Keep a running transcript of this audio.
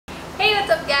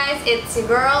up guys? It's your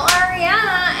girl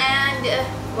Aryanna and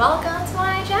welcome to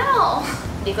my channel!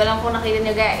 Hindi ko lang po nakita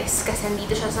nyo guys kasi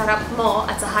nandito siya sa harap mo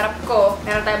at sa harap ko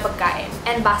meron tayong pagkain.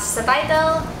 And base sa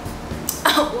title,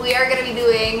 we are gonna be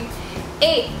doing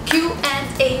a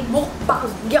Q&A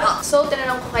mukbang. So,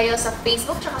 tinanong ko kayo sa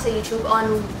Facebook tsaka sa YouTube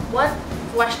on what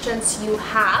questions you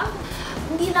have.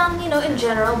 Hindi lang, you know, in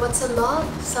general, but sa love,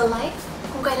 sa life.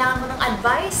 Kung kailangan mo ng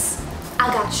advice, I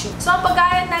got you. So, ang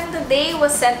pagkain natin today was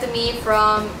sent to me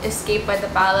from Escape by the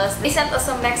Palace. They sent us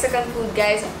some Mexican food,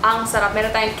 guys. Ang sarap.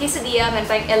 Meron tayong quesadilla, meron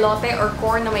tayong elote or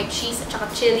corn na may cheese at saka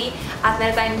chili, at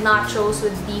meron tayong nachos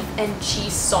with beef and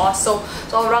cheese sauce. So,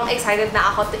 sobrang excited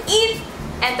na ako to eat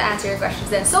and to answer your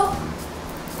questions then. So,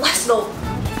 let's go!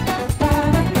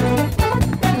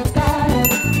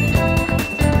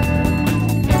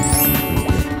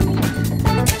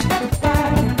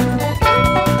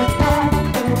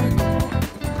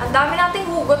 Ang dami nating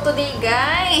hugot today,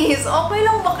 guys! Okay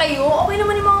lang ba kayo? Okay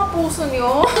naman yung mga puso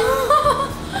nyo?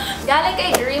 Galing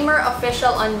kay Dreamer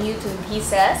Official on YouTube, he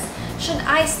says, should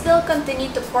I still continue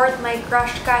to court my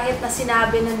crush kahit na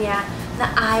sinabi na niya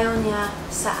na ayaw niya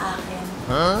sa akin?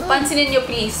 Huh? Pansinin nyo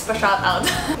please, pa-shoutout.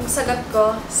 Ang sagot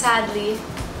ko, sadly,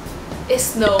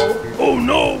 is no. Oh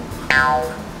no!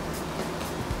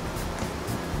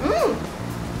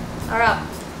 Harap.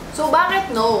 So,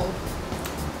 bakit no?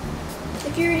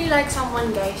 If you really like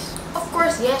someone, guys, of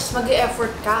course, yes,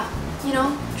 mag-e-effort ka. You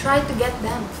know, try to get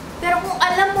them. Pero kung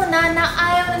alam mo na na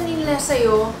ayaw na nila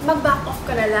sa'yo, mag-back off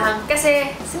ka na lang.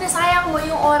 Kasi sinasayang mo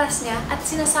yung oras niya at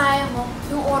sinasayang mo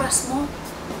yung oras mo.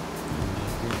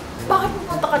 Bakit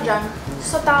pupunta ka dyan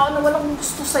sa tao na walang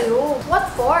gusto sa'yo?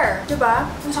 What for? Diba?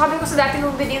 Yung sabi ko sa dati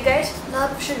ng video, guys,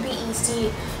 love should be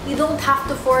easy. You don't have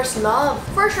to force love.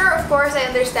 For sure, of course, I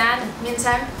understand.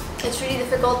 Minsan, it's really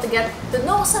difficult to get to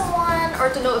know someone or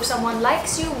to know if someone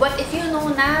likes you. But if you know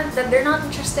na that they're not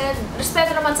interested,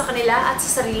 respeto naman sa kanila at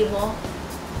sa sarili mo,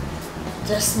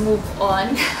 just move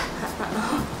on.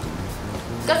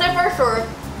 Kasi for sure,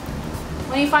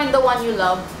 when you find the one you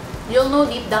love, you'll know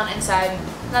deep down inside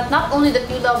that not only that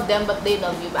you love them, but they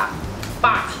love you back.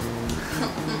 Pa!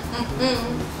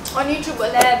 On YouTube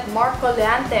ulit, Marco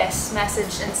Leantes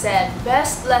messaged and said,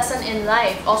 best lesson in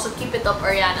life. Also, keep it up,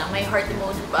 Aryanna. May heart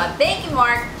emoji pa. Thank you,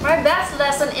 Mark. My best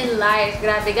lesson in life.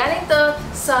 Grabe, galing to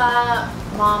sa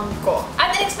mom ko.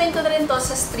 At in-explain ko na rin to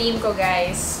sa stream ko,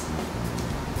 guys.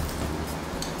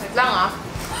 Wait lang, ah.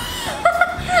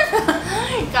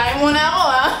 Kaya muna ako,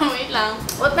 ah. Wait lang.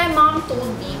 What my mom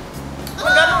told me.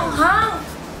 Maganghang!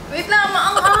 Wait lang,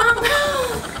 maanghang!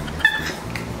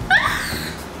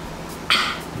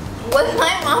 What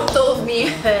my mom told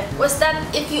me was that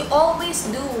if you always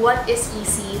do what is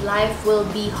easy, life will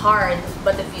be hard.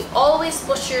 But if you always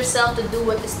push yourself to do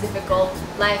what is difficult,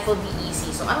 life will be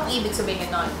easy. So, anong ibig sabihin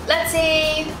nun? Let's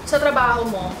say, sa trabaho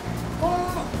mo, kung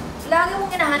lagi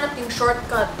mong hinahanap yung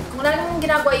shortcut, kung lagi mong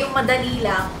ginagawa yung madali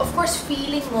lang, of course,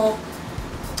 feeling mo,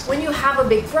 when you have a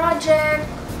big project,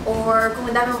 or kung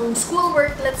ang dami mong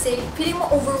schoolwork, let's say, feeling mo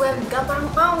overwhelmed ka, parang,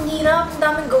 ang hirap, ang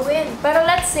daming gawin. Pero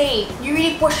let's say, you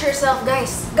really push yourself,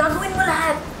 guys. Gagawin mo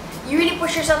lahat. You really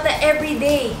push yourself na every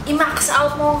day. I-max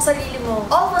out mo ang sarili mo.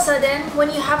 All of a sudden, when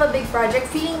you have a big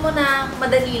project, feeling mo na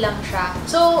madali lang siya.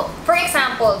 So, for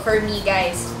example, for me,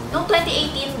 guys, noong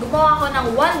 2018, gumawa ako ng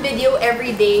one video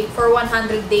every day for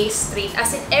 100 days straight.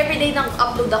 As in, every day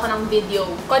nag-upload ako ng video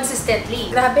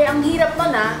consistently. Grabe, ang hirap mo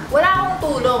na. Wala akong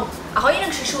tulong. Ako yung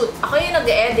nag-shoot. Ako yung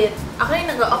nag-edit. Ako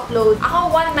yung nag-upload. Ako,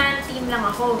 one-man team lang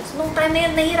ako. So, nung time na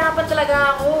yun, nahihirapan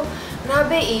talaga ako.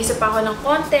 Grabe, isip ako ng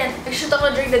content. Nag-shoot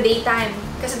ako during the daytime.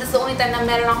 Kasi that's the only time na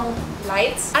meron akong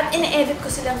lights. At ine-edit ko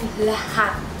silang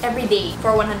lahat. Every day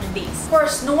for 100 days. Of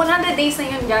course, nung 100 days na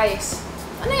yun, guys,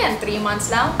 ano yan, 3 months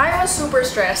lang? I was super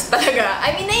stressed talaga.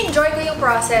 I mean, na-enjoy ko yung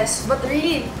process. But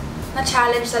really,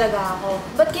 na-challenge talaga ako.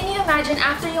 But can you imagine,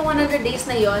 after yung 100 days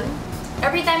na yon,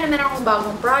 every time na meron akong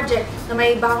bagong project, na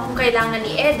may bagong kailangan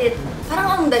i-edit,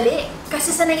 parang ang dali.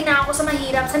 Kasi sanay na ako sa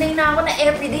mahirap. Sanay na ako na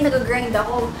everyday nag-grind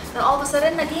ako. And all of a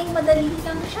sudden, naging madali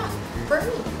lang siya for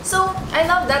me. So, I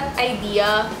love that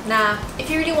idea na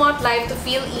if you really want life to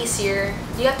feel easier,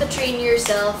 you have to train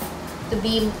yourself to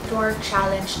be more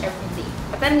challenged every day.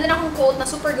 At meron din akong quote na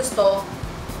super gusto,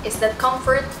 is that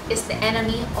comfort is the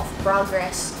enemy of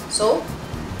progress. So,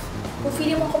 kung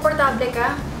feeling mo komportable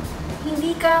ka,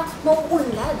 hindi ka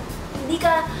mauunlad. Hindi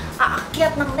ka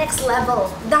aakyat ng next level.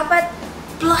 Dapat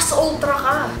plus ultra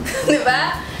ka.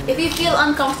 Diba? If you feel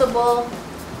uncomfortable,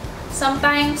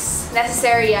 sometimes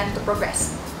necessary yan to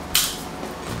progress.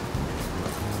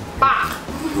 Pa!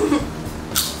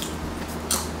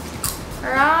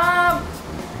 Harap!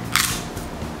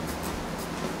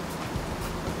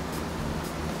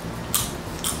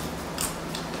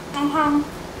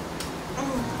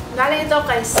 Galing ito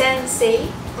kay Sensei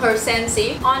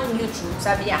on YouTube.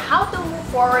 Sabi niya, how to move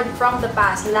forward from the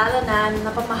past, lalo na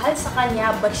napamahal sa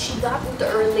kanya but she got into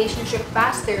a relationship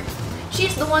faster.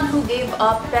 She's the one who gave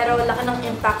up pero laki ng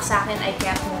impact sa akin, I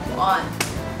can't move on.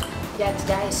 Yes,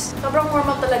 guys. Sobrang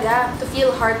normal talaga to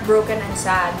feel heartbroken and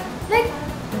sad. Like,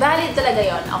 valid talaga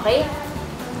yon, okay?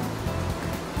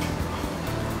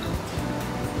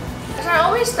 As I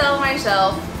always tell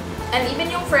myself, and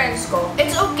even yung friends ko,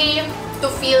 it's okay to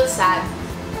feel sad,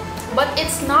 but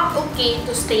it's not okay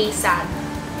to stay sad.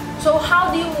 So, how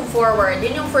do you move forward?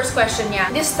 Yun yung first question niya.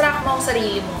 Distract mo ang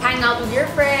sarili mo. Hang out with your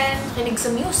friends, kinig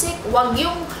sa music. Huwag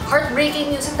yung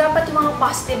heartbreaking music. Dapat yung mga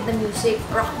positive na music.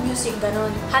 Rock music, ganun.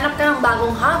 Hanap ka ng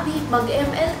bagong hobby.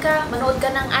 Mag-ML ka. Manood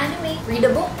ka ng anime. Read a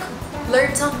book.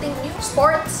 Learn something new.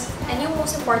 Sports. And yung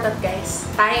most important, guys,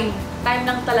 time. Time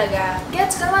lang talaga.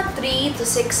 Gets ka naman 3 to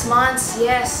 6 months,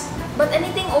 yes. But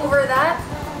anything over that,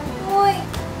 boy,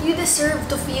 you deserve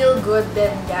to feel good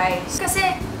then, guys.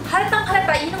 Kasi,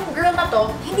 halatang-halata, yung girl na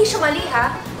to, hindi siya mali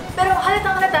ha, pero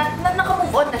halatang-halata na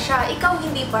naka-move on na siya, ikaw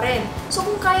hindi pa rin. So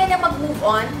kung kaya niya mag-move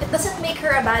on, it doesn't make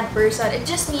her a bad person. It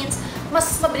just means mas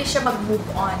mabilis siya mag-move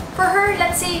on. For her,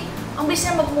 let's say, ang bilis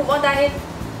niya mag-move on dahil,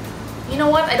 you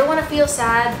know what, I don't wanna feel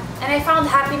sad, and I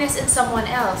found happiness in someone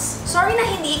else. Sorry na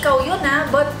hindi ikaw yun ha,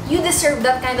 but you deserve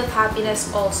that kind of happiness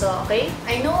also, okay?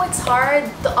 I know it's hard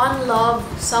to unlove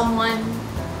someone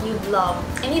you love,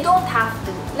 and you don't have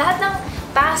to. Lahat ng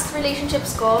past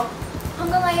relationships ko,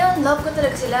 hanggang ngayon, love ko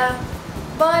talaga sila.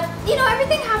 But, you know,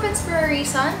 everything happens for a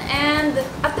reason, and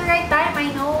at the right time,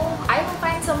 I know I will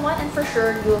find someone, and for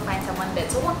sure, you will find someone din.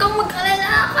 So, huwag kang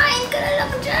mag-alala, kain ka na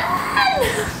lang dyan!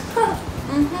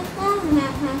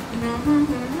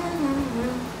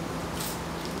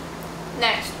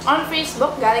 Next, on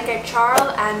Facebook, galing kay Charles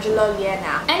Angelo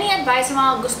Liena. Any advice sa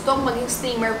mga gustong maging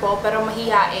streamer po pero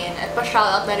mahihain at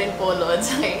pa-shoutout na rin po,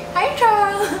 Lods? Okay. Hi,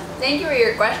 Charles! Thank you for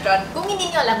your question. Kung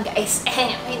hindi nyo alam, guys,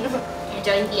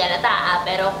 medyo hindi alata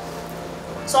pero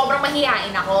sobrang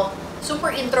mahihain ako.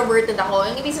 Super introverted ako.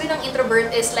 Yung ibig sabihin ng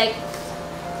introvert is like,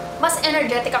 mas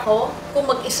energetic ako kung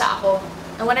mag-isa ako.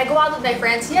 And when I go out with my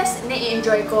friends, yes,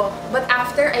 na-enjoy ko. But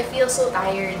after, I feel so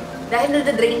tired. Dahil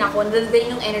nadadrain ako,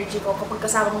 nadadrain yung energy ko kapag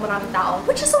kasama ng maraming tao.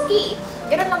 Which is okay.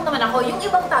 Ganun lang naman ako. Yung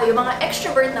ibang tao, yung mga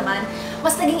extrovert naman,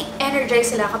 mas naging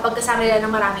energized sila kapag kasama nila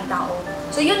ng maraming tao.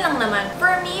 So yun lang naman.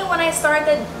 For me, when I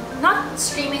started, not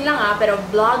streaming lang pero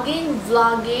vlogging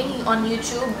on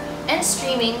YouTube, and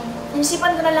streaming,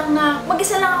 inisipan ko na lang na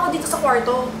mag-isa lang ako dito sa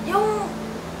kwarto. Yung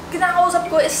kinakausap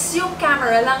ko is yung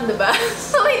camera lang, diba?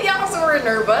 So, hindi ako super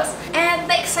nervous. And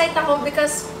na-excite ako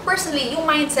because, personally, yung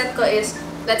mindset ko is,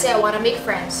 let's say I wanna make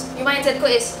friends. Yung mindset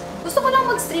ko is, gusto ko lang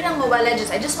mag-stream ng Mobile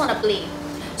Legends. I just wanna play.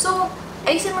 So,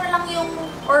 ayusin mo na lang yung,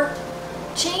 or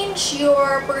change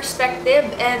your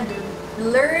perspective and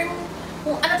learn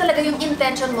kung ano talaga yung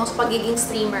intention mo sa pagiging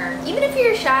streamer. Even if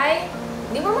you're shy,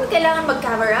 hindi mo naman kailangan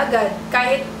mag-camera agad.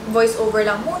 Kahit voice-over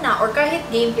lang muna or kahit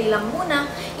gameplay lang muna,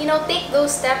 you know, take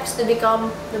those steps to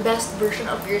become the best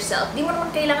version of yourself. Hindi mo naman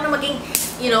kailangan na maging,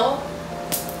 you know,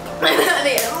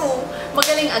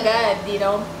 magaling agad, you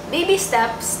know. Baby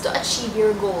steps to achieve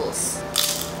your goals.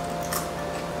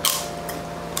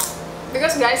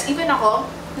 Because guys, even ako,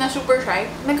 na super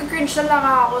shy, nagka-cringe na lang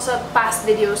ako sa past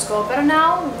videos ko. Pero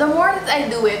now, the more that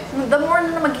I do it, the more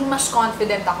na maging mas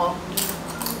confident ako.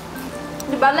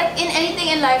 Diba? Like in anything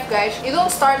in life, guys, you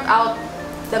don't start out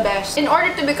the best. In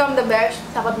order to become the best,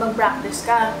 dapat mag-practice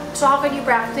ka. So how can you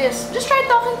practice? Just try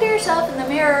talking to yourself in the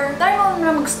mirror. Try mo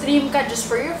na mag-stream ka just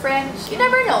for your friends. You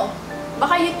never know.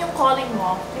 Baka yun yung calling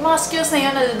mo. Yung mga skills na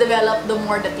yun na-develop the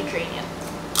more that you train it.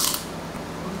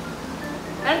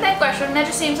 Meron tayong question,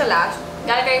 medyo same sa last.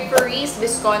 Galing kay Paris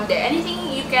Visconde.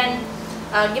 Anything you can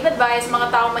give advice mga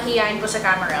tao mahihain po sa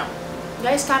camera?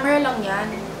 Guys, camera lang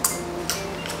yan.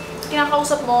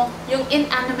 Kinakausap mo yung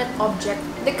inanimate object.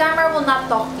 The camera will not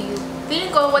talk to you.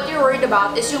 Feeling ko, what you're worried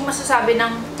about is yung masasabi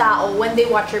ng tao when they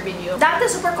watch your video. Dati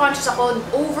super conscious ako,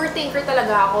 overthinker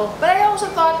talaga ako. But I also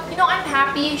thought, you know, I'm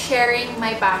happy sharing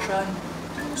my passion.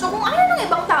 So kung ano ng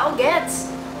ibang tao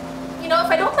gets. You know, if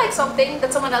I don't like something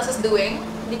that someone else is doing,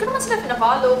 hindi ko naman sila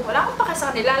pina-follow. Wala akong pake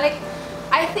sa kanila. Like,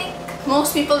 I think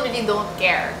most people really don't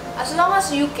care. As long as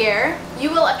you care,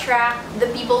 you will attract the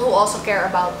people who also care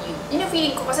about you. Yun yung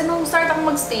feeling ko. Kasi nung start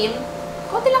ako mag-stream,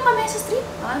 konti lang kami sa stream.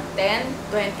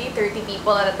 10, 20, 30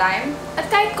 people at a time. At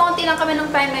kahit konti lang kami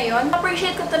ng time na yun,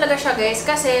 appreciate ko talaga siya, guys.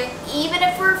 Kasi even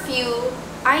if we're few,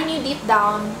 I knew deep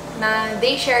down na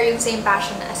they share yung same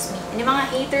passion as me. And yung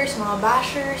mga haters, mga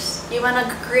bashers, yung mga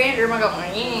nag-cringe or mga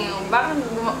bakit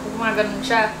gumaganon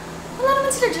siya? Wala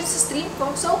naman sila dyan sa stream ko.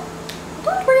 So,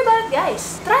 don't worry about it,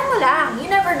 guys. Try mo lang. You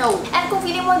never know. And kung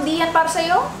feeling mo di yan para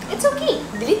sa'yo, it's okay.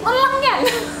 Delete mo lang yan.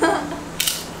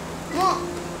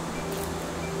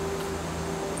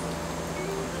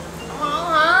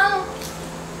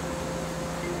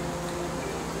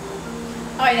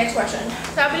 Okay, next question.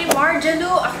 Sabi ni Marjalu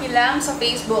Akilam sa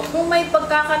Facebook, kung may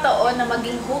pagkakataon na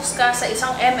maging host ka sa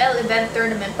isang ML event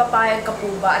tournament, papayag ka po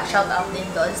ba? At shout out din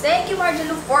doon. Thank you,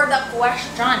 Marjalu, for the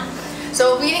question.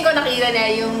 So, feeling ko nakita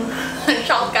niya yung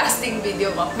shoutcasting video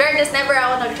ko. Fairness, never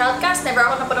ako nag-shoutcast, never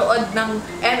ako napanood ng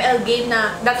ML game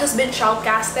na that has been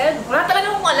shoutcasted. Wala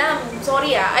talaga akong alam.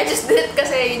 Sorry I just did it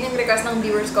kasi yun yung request ng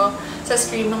viewers ko sa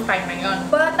stream ng time na yun.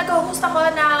 But nag-host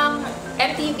ako ng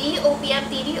MTV,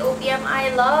 OPM TV, OPM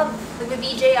I Love.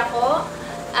 Nag-VJ ako.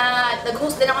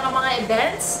 Nag-host din ako ng mga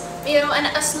events. You know,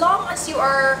 and as long as you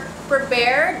are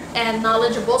prepared and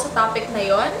knowledgeable sa topic na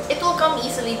yon, it will come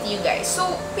easily to you guys.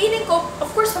 So, feeling ko, of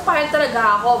course, papayag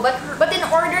talaga ako. But in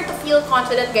order to feel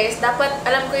confident, guys, dapat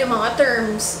alam ko yung mga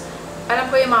terms, alam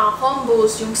ko yung mga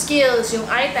combos, yung skills, yung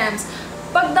items.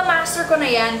 Pag na-master ko na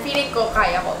yan, feeling ko,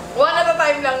 kaya ko. One at a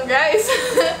time lang, guys.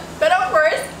 But of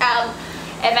course,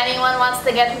 if anyone wants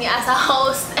to get me as a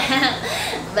host,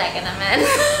 baka naman.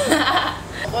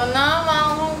 Ako na,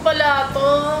 makakong pala to.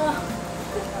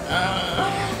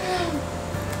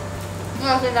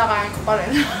 Kinakain ko pa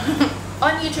rin.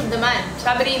 On YouTube naman,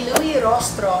 sabi ni Louie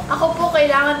Rostro, ako po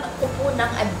kailangan ko po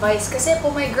ng advice kasi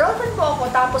po may girlfriend po ako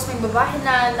tapos may babae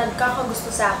na nagkakagusto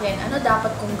sa akin. Ano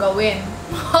dapat kong gawin?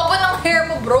 Haba ng hair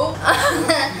mo, bro!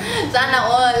 Sana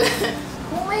all!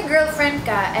 Kung may girlfriend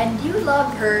ka and you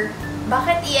love her,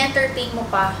 bakit i-entertain mo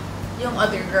pa yung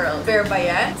other girl? Fair ba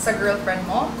yan sa girlfriend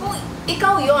mo? Kung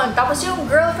ikaw yon, tapos yung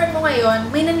girlfriend mo ngayon,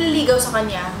 may nanliligaw sa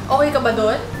kanya, okay ka ba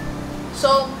dun?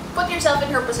 So, put yourself in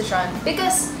her position.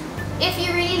 Because if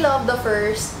you really love the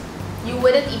first, you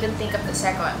wouldn't even think of the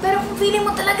second. Pero kung feeling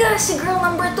mo talaga si girl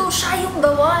number 2, siya yung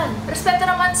the one. Respeto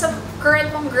naman sa current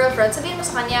mong girlfriend, sabihin mo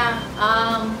sa kanya,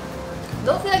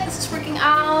 don't feel like this is working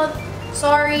out.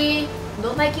 Sorry,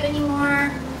 don't like you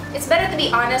anymore. It's better to be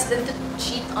honest than to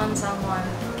cheat on someone.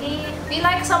 Okay? If you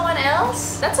like someone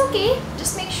else, that's okay.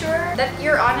 Just make sure that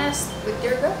you're honest with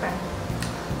your girlfriend.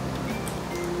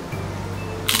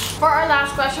 For our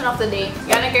last question of the day,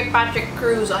 yan kay Patrick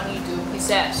Cruz on YouTube. He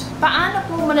says, paano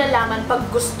po malalaman pag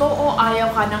gusto o ayaw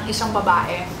ka ng isang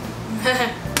babae?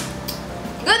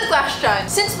 Good question!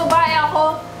 Since babae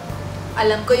ako,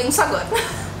 alam ko yung sagot.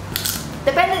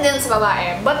 Depende din sa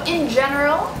babae. But in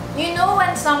general, you know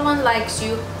when someone likes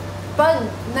you pag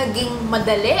naging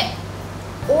madali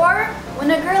or when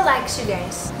a girl likes you,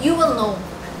 guys, you will know.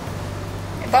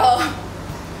 Ito.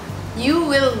 You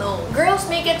will know. Girls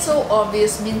make it so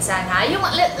obvious minsan, ha? Yung,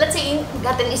 let's say,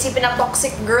 natin isipin na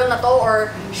toxic girl na to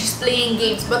or she's playing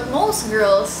games. But most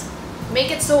girls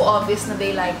make it so obvious na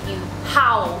they like you.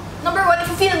 How? Number one,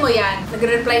 if you feel mo yan,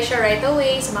 nag-reply siya right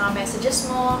away sa mga messages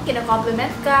mo,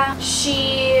 kina-compliment ka,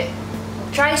 she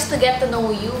tries to get to know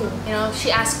you. You know,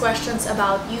 she asks questions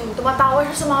about you. Tumatawa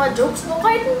siya sa mga jokes mo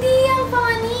kahit hindi yan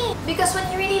funny. Because when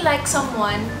you really like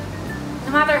someone,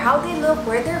 no matter how they look,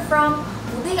 where they're from,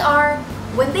 who they are,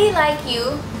 when they like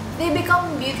you, they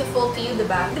become beautiful to you,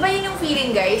 diba? Diba yun yung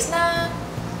feeling, guys, na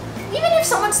even if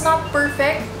someone's not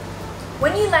perfect,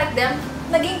 when you like them,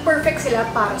 naging perfect sila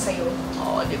para sa'yo.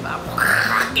 Oo, diba?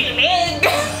 Kilig!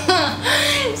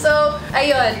 So,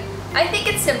 ayun. I think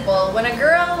it's simple. When a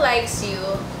girl likes you,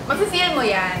 mafe-feel mo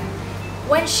yan.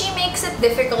 When she makes it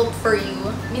difficult for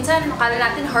you, minsan akala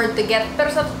natin hard to get,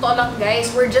 pero sa totoo lang, guys,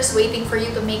 we're just waiting for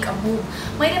you to make a move.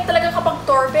 Mahirap talaga kapag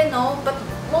torpe, no? But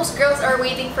most girls are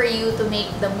waiting for you to make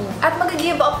the move. At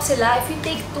mag-give up sila if you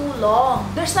take too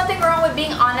long. There's nothing wrong with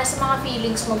being honest sa mga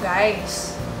feelings mo,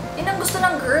 guys. Yun ang gusto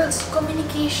ng girls.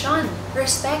 Communication.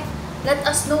 Respect. Let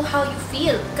us know how you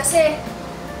feel. Kasi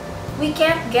we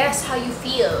can't guess how you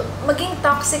feel. Maging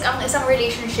toxic ang isang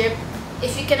relationship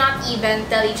if you cannot even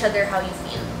tell each other how you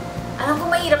feel. Alam ko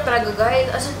mahirap talaga, guys.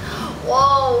 As in,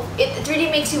 wow, it really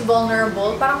makes you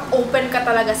vulnerable. Parang open ka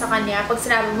talaga sa kanya pag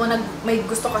sinabi mo na may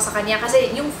gusto ka sa kanya.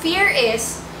 Kasi yung fear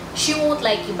is, she won't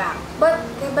like you back. But,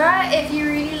 diba, if you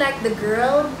really like the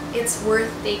girl, it's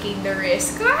worth taking the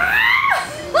risk.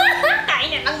 Kain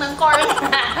na lang ng corn.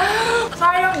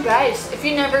 Sayang, guys, if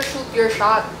you never shoot your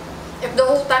shot. If the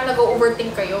whole time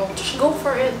nag-overthink kayo, just go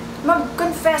for it.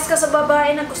 Mag-confess ka sa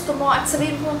babae na gusto mo at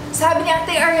sabihin mo, sabi ni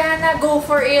Ate Aryanna, go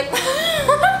for it.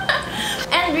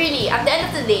 And really, at the end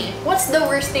of the day, what's the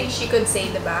worst thing she could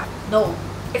say, diba? No.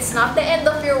 It's not the end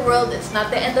of your world. It's not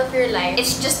the end of your life.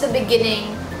 It's just the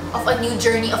beginning of a new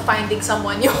journey of finding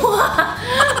someone new.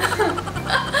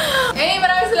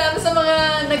 Maraming salamat sa mga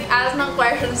nag-ask ng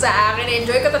questions sa akin.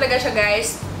 Enjoy ko talaga siya,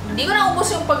 guys. Hindi ko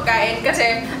naubos yung pagkain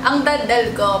kasi ang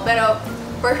daldal ko. Pero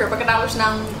for sure, pagkatapos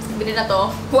ng bili na to,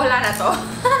 wala na to.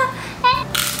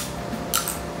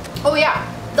 Oh yeah!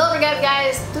 Don't forget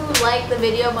guys to like the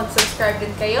video, mag-subscribe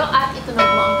din kayo, at itunog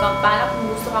mo ang kampana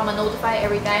kung gusto ka ma-notify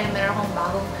every time na meron akong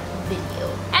bagong video.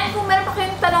 And kung meron pa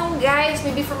kayong tanong guys,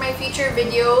 maybe for my future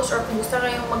videos, or kung gusto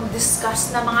kayong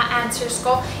mag-discuss na mga answers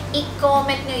ko,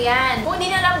 i-comment nyo yan. Kung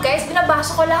hindi nyo alam guys,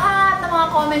 binabasa ko lahat ng mga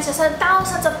comments sa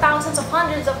thousands of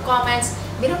hundreds of comments.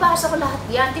 Binabasa ko lahat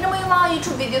yan. Tingnan mo yung mga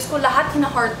YouTube videos ko, lahat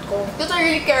hina-heart ko. Because I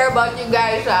really care about you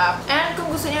guys, ha. And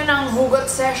kung gusto niyo ng hugot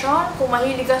session, kung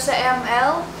mahilig ka sa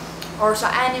ML, or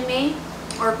sa anime,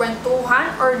 or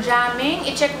kwentuhan, or jamming,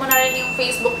 i-check mo na rin yung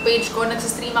Facebook page ko.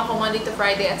 Nagsistream ako Monday to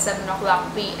Friday at 7 o'clock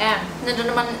p.m.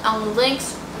 Nandun naman ang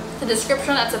links sa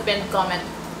description at sa pinned comment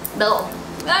below.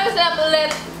 Maraming salamat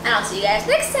ulit! And I'll see you guys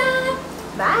next time!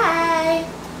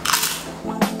 Bye!